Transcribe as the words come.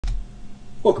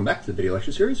Welcome back to the video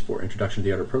lecture series for Introduction to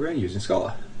the Editor Programming using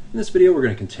Scala. In this video we're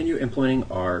going to continue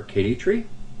implementing our kD tree.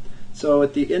 So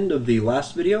at the end of the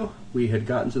last video we had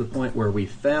gotten to the point where we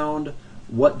found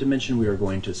what dimension we are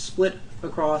going to split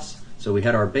across. So we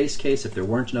had our base case if there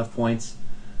weren't enough points.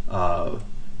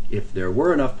 If there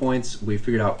were enough points, we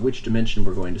figured out which dimension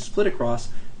we're going to split across,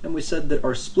 and we said that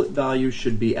our split value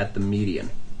should be at the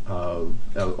median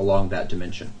along that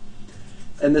dimension.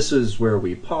 And this is where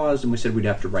we paused and we said we'd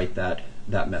have to write that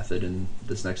method in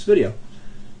this next video.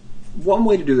 One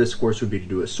way to do this, of course, would be to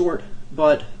do a sort,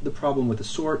 but the problem with the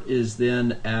sort is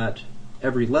then at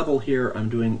every level here I'm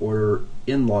doing order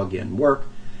n log n work,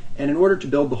 and in order to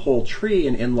build the whole tree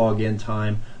in n log n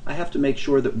time, I have to make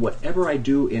sure that whatever I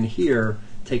do in here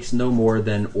takes no more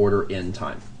than order n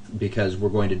time, because we're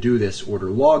going to do this order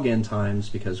log n times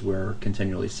because we're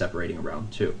continually separating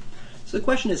around 2. So the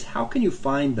question is, how can you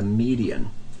find the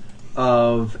median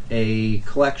of a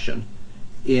collection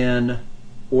in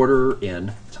order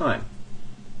n time?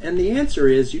 And the answer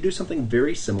is you do something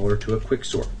very similar to a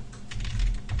quicksort.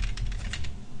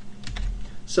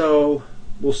 So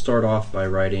we'll start off by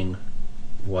writing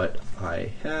what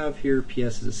I have here.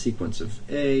 PS is a sequence of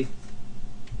A.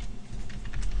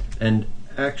 And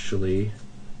actually,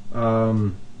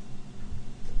 I'll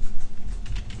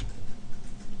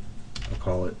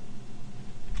call it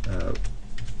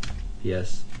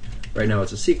PS. Right now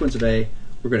it's a sequence of A.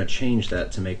 We're going to change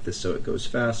that to make this so it goes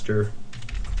faster.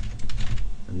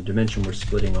 And the dimension we're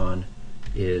splitting on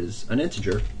is an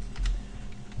integer.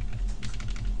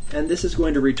 And this is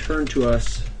going to return to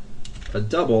us a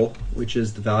double, which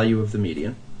is the value of the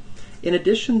median. In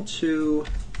addition to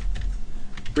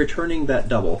returning that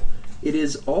double, it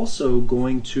is also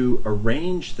going to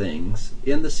arrange things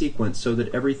in the sequence so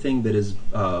that everything that is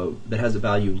that has a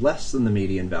value less than the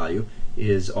median value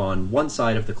is on one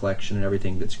side of the collection and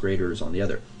everything that's greater is on the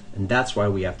other. And that's why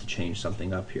we have to change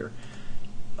something up here.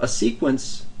 A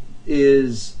sequence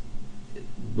is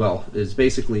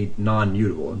basically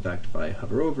non-mutable. In fact, if I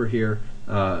hover over here,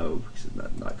 it's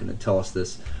not going to tell us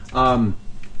this.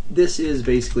 This is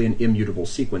basically an immutable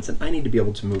sequence, and I need to be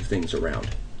able to move things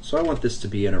around. So I want this to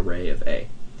be an array of A.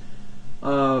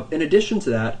 In addition to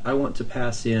that, I want to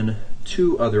pass in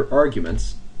 2 other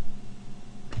arguments.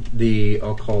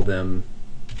 I'll call them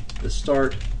the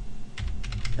start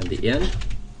and the end.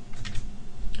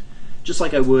 Just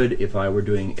like I would if I were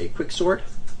doing a quicksort,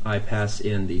 I pass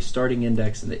in the starting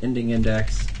index and the ending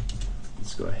index.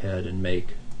 Let's go ahead and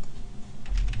make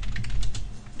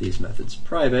these methods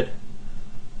private.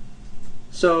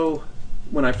 So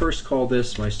when I first call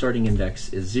this, my starting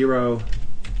index is 0,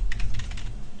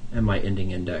 and my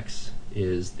ending index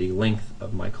is the length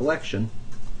of my collection.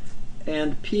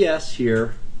 And PS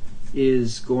here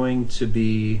is going to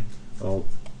be, well,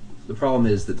 the problem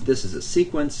is that this is a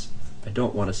sequence. I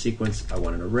don't want a sequence, I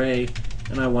want an array,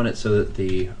 and I want it so that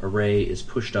the array is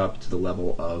pushed up to the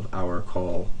level of our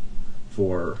call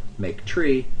for make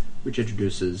tree, which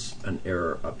introduces an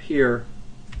error up here.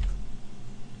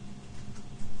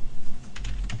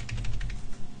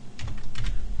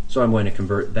 So I'm going to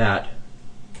convert that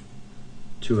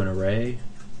to an array.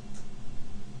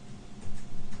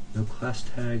 No class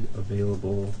tag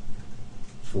available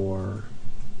for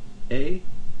A.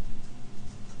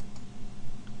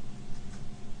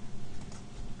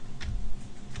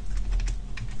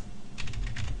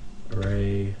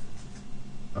 Array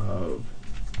of,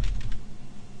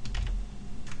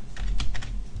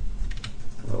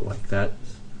 well, like that.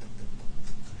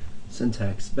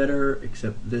 Syntax better,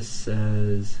 except this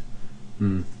says,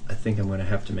 I think I'm going to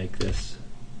have to make this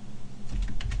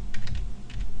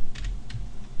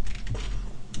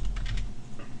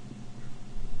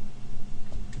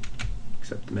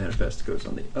except the manifest goes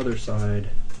on the other side.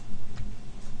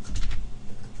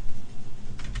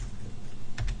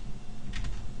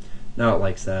 Now it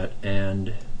likes that,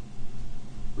 and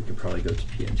we can probably go to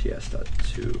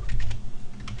pnts.to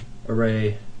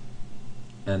array,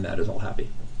 and that is all happy.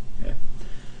 Okay.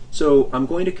 So I'm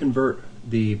going to convert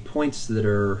the points that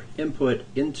are input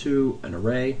into an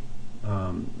array,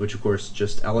 which of course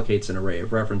just allocates an array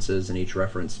of references, and each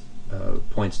reference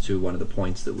points to one of the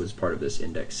points that was part of this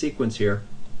index sequence here.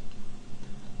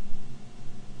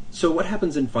 So what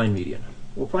happens in find median?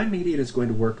 Well, find median is going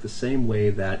to work the same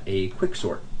way that a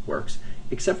quicksort works,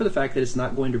 except for the fact that it's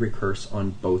not going to recurse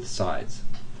on both sides.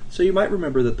 So you might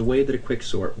remember that the way that a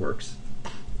quicksort works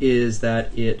is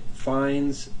that it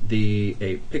finds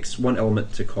picks one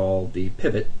element to call the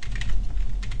pivot,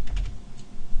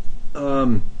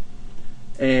 and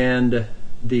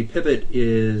the pivot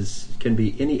can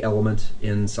be any element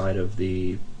inside of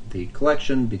the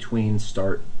collection between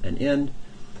start and end.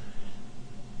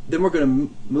 then we're going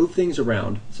to move things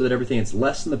around so that everything that's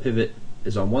less than the pivot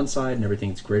is on one side and everything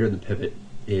that's greater than the pivot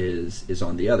is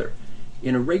on the other.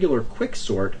 In a regular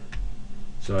quicksort,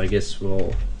 so I guess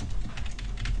we'll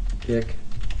pick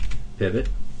pivot,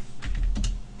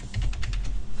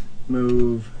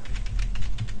 move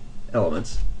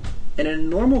elements. And in a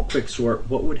normal quicksort,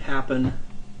 what would happen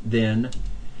then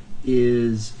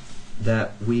is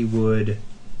that we would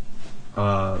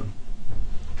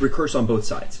recurse on both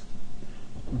sides.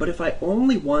 But if I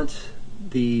only want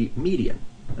the median,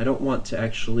 I don't want to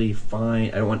actually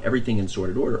find, I don't want everything in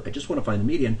sorted order, I just want to find the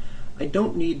median, I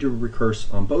don't need to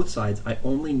recurse on both sides, I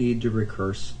only need to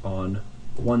recurse on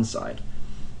one side.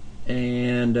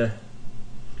 And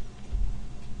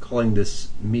calling this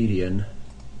median,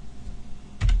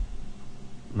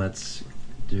 let's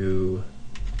do,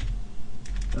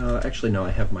 actually no,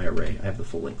 I have my array, I have the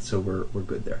full length, so we're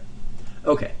good there.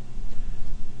 Okay,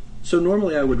 so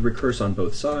normally I would recurse on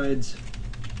both sides,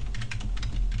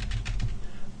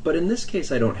 but in this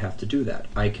case I don't have to do that.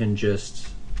 I can just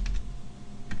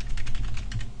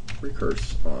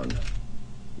recurse on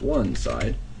one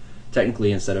side.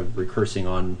 Technically, instead of recursing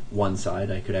on one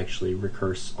side, I could actually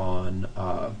recurse on,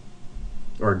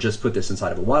 or just put this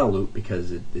inside of a while loop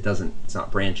because it's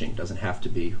not branching, it doesn't have to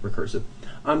be recursive.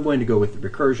 I'm going to go with the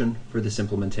recursion for this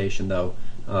implementation, though.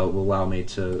 Will allow me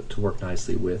to work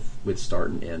nicely with start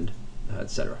and end,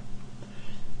 etc.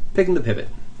 Picking the pivot.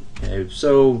 Okay,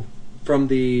 so from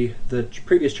the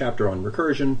previous chapter on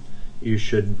recursion, you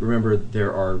should remember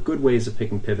there are good ways of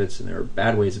picking pivots and there are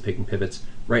bad ways of picking pivots.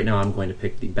 Right now I'm going to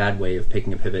pick the bad way of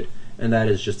picking a pivot, and that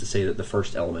is just to say that the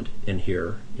first element in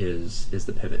here is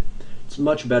the pivot. It's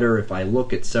much better if I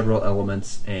look at several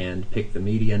elements and pick the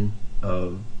median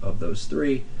of those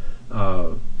three,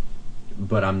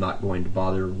 but I'm not going to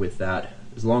bother with that.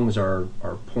 As long as our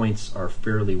points are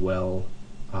fairly well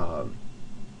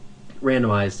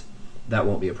randomized, that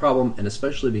won't be a problem, and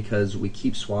especially because we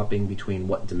keep swapping between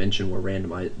what dimension we're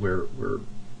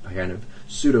kind of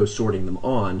pseudo sorting them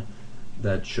on,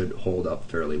 that should hold up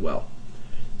fairly well.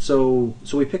 So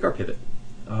we pick our pivot,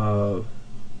 and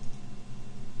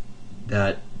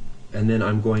then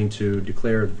I'm going to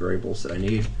declare the variables that I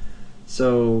need.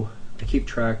 So I keep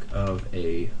track of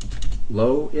a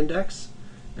low index,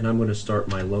 and I'm going to start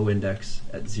my low index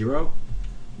at 0.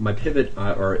 My pivot,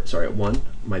 at 1.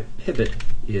 My pivot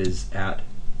is at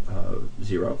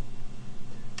 0.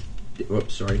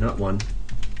 Whoops, sorry, not 1.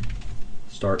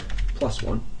 Start plus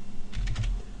 1.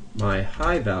 My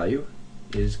high value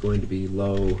is going to be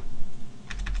low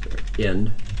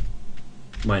end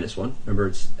minus 1. Remember,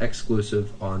 it's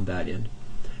exclusive on that end.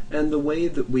 And the way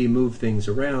that we move things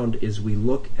around is we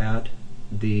look at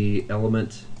the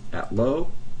element at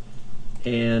low,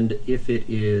 and if it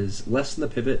is less than the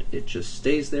pivot, it just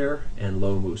stays there and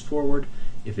low moves forward.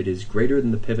 If it is greater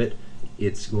than the pivot,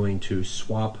 it's going to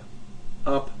swap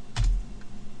up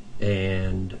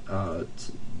and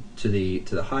to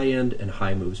the high end, and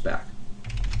high moves back.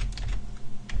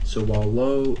 So while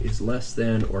low is less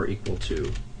than or equal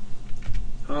to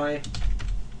high,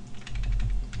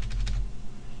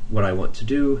 what I want to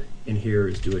do in here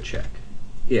is do a check.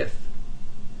 If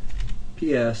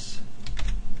PS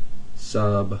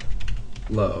sub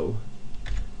low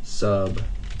sub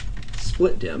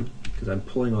split dim, because I'm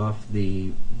pulling off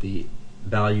the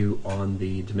value on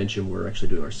the dimension we're actually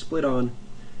doing our split on,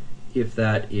 if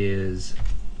that is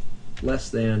less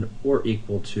than or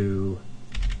equal to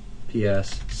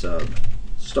PS sub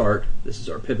start, this is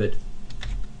our pivot,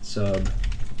 sub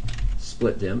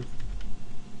split dim.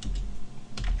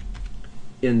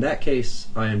 In that case,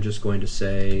 I am just going to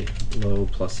say low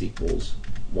plus equals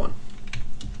 1.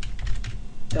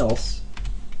 Else,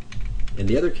 in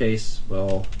the other case,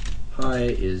 well, high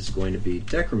is going to be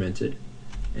decremented,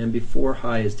 and before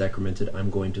high is decremented,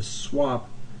 I'm going to swap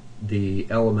the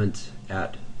element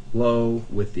at low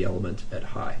with the element at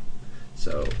high.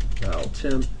 So val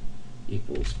temp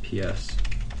equals PS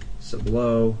sub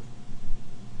low,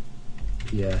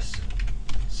 PS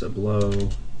sub low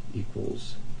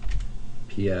equals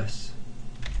PS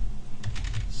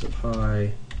sub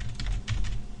high,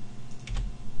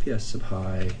 PS sub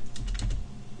high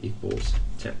equals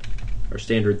temp. Our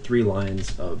standard 3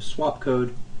 lines of swap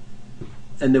code,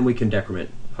 and then we can decrement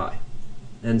high.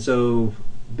 And so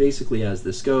basically as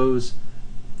this goes,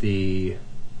 the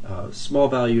small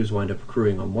values wind up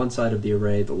accruing on one side of the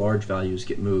array, the large values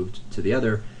get moved to the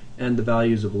other, and the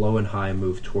values of low and high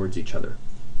move towards each other.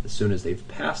 As soon as they've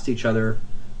passed each other,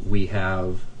 we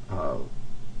have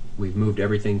we've moved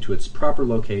everything to its proper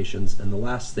locations, and the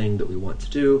last thing that we want to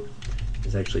do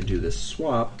is actually do this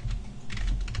swap.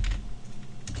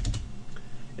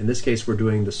 In this case, we're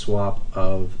doing the swap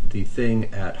of the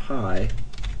thing at high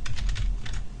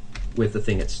with the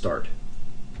thing at start.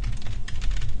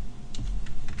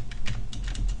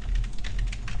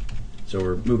 So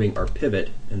we're moving our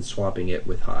pivot and swapping it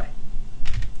with high.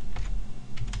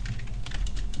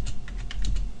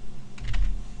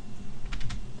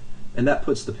 And that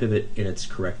puts the pivot in its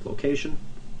correct location.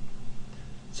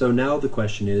 So now the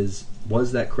question is,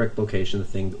 was that correct location the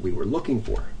thing that we were looking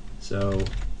for? So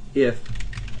if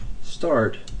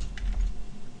start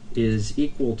is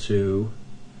equal to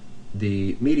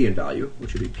the median value,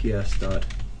 which would be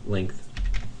ps.length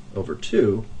over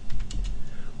 2,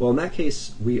 well, in that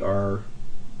case, we are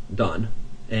done.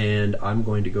 And I'm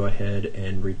going to go ahead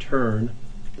and return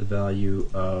the value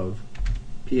of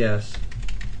ps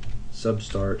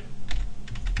substart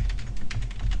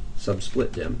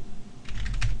subsplit dim.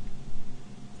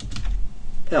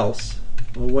 Else,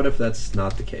 well, what if that's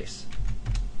not the case?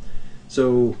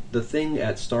 So the thing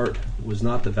at start was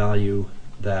not the value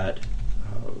that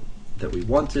that we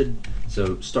wanted.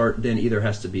 So start then either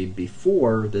has to be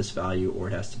before this value or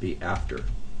it has to be after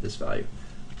this value.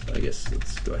 So I guess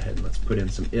let's go ahead and let's put in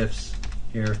some ifs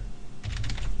here.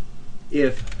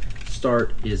 If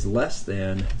start is less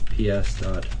than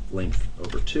ps.length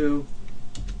over 2,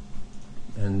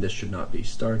 and this should not be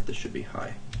start, this should be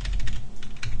high.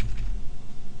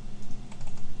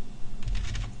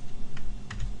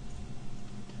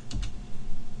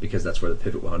 Because that's where the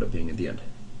pivot wound up being in the end.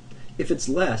 If it's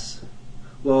less,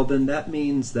 well, then that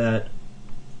means that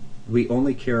we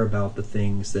only care about the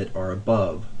things that are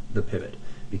above the pivot,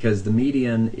 because the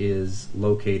median is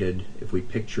located, if we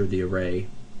picture the array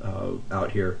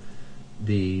out here,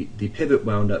 the pivot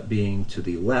wound up being to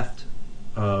the left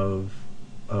of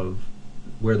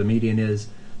where the median is,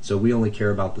 so we only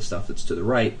care about the stuff that's to the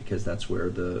right because that's where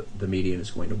the median is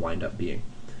going to wind up being.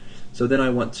 So then I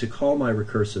want to call my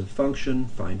recursive function,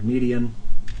 find median.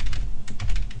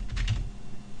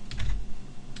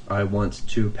 I want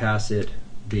to pass it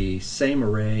the same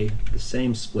array, the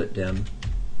same split dim.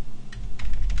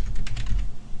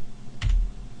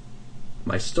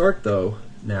 My start, though,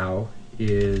 now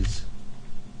is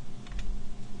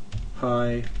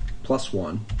high plus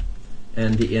 1,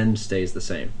 and the end stays the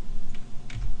same.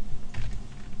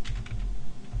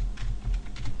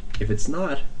 If it's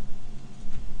not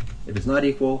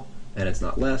equal and it's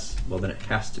not less, well, then it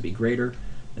has to be greater.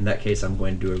 In that case, I'm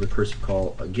going to do a recursive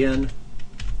call again.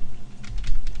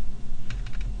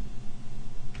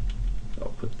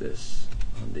 I'll put this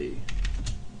on the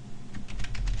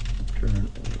return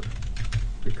or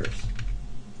recurse.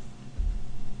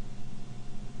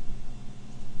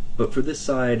 But for this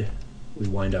side, we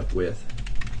wind up with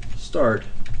start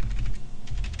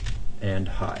and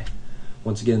high.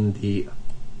 Once again, the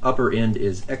upper end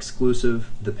is exclusive,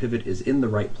 the pivot is in the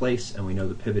right place, and we know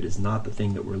the pivot is not the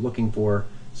thing that we're looking for,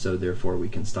 so therefore we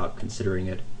can stop considering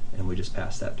it, and we just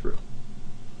pass that through.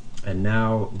 And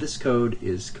now this code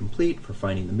is complete for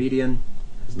finding the median,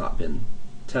 has not been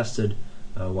tested.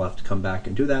 We'll have to come back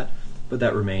and do that, but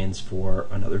that remains for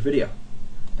another video.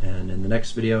 And in the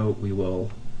next video, we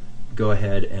will go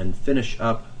ahead and finish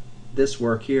up this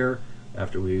work here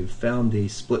after we've found the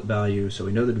split value, so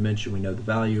we know the dimension, we know the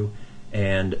value,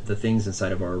 and the things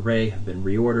inside of our array have been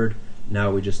reordered.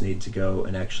 Now we just need to go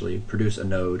and actually produce a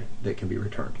node that can be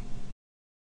returned.